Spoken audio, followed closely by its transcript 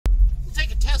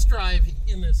drive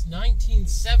in this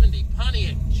 1970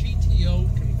 Pontiac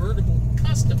GTO Convertible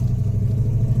Custom.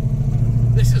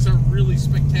 This is a really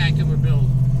spectacular build.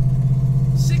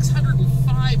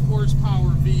 605 horsepower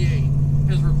V8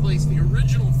 has replaced the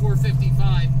original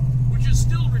 455, which is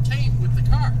still retained with the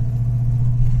car.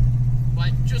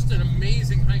 But just an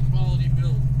amazing high quality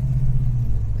build.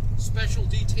 Special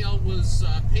detail was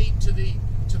paid to the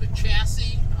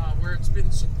chassis where it's been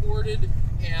supported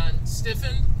and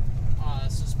stiffened.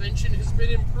 Suspension has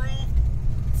been improved.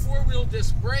 Four-wheel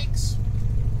disc brakes.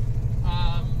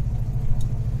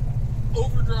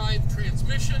 Overdrive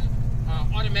transmission.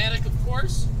 Automatic, of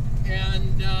course.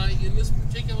 And in this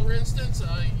particular instance,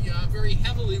 a very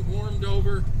heavily warmed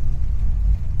over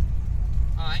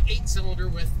 8-cylinder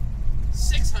with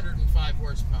 605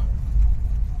 horsepower.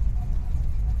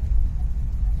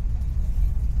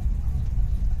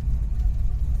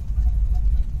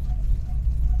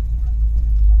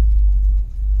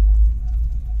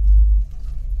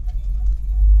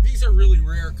 These are really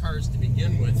rare cars to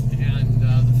begin with, and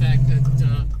the fact that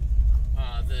the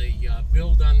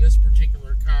build on this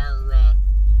particular car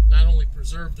not only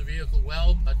preserved the vehicle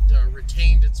well, but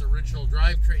retained its original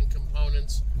drivetrain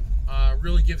components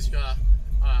really gives you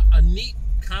a neat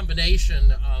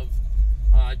combination of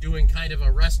doing kind of a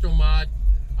resto mod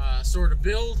sort of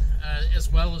build,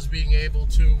 as well as being able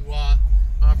to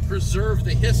preserve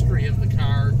the history of the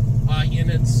car in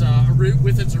its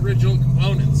with its original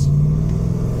components.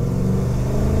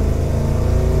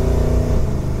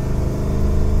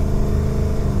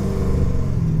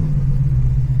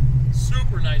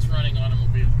 Super nice running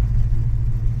automobile.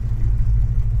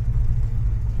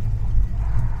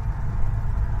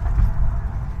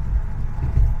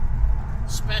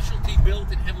 Specialty built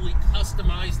and heavily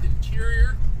customized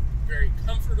interior, very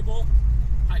comfortable,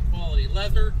 high quality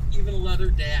leather, even a leather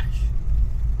dash.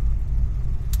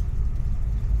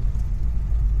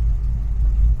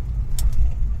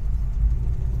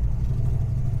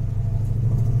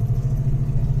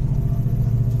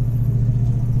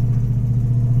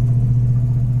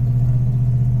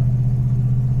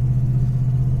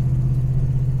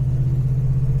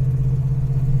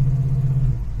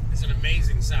 There's an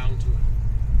amazing sound to it.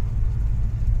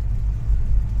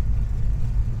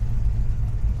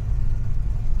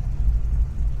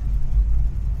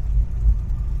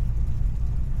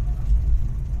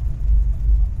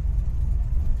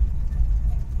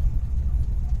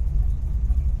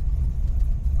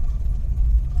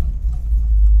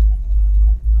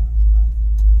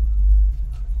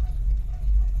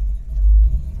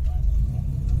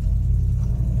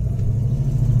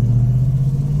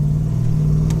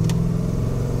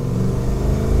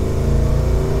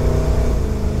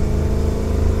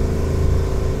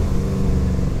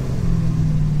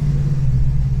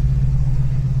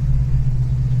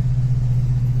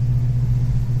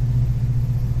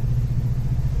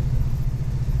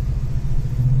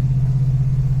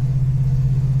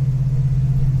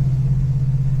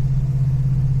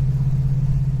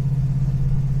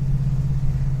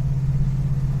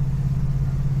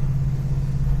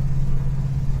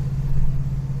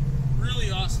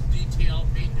 Detail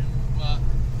into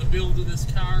the build of this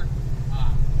car.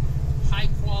 High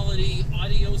quality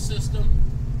audio system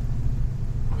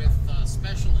with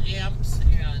special amps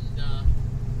and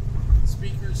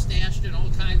speakers stashed in all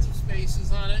kinds of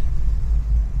spaces on it,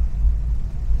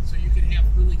 so you can have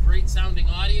really great sounding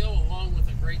audio along with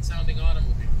a great sounding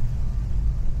automobile.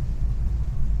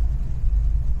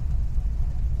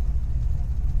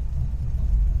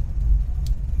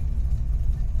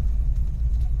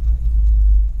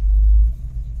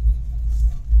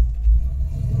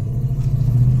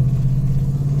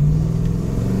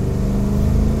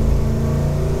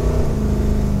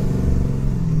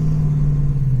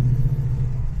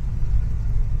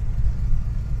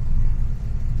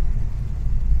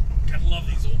 Love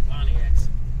these old Pontiacs.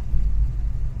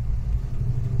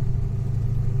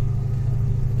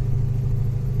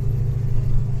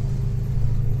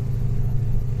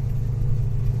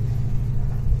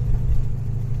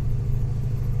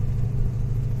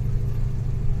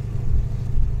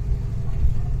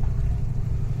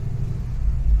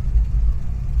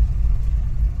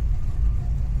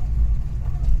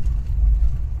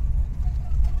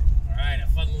 All right, a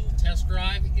fun little test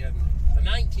drive in the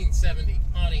 1970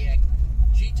 Pontiac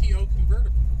GTO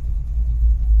Convertible.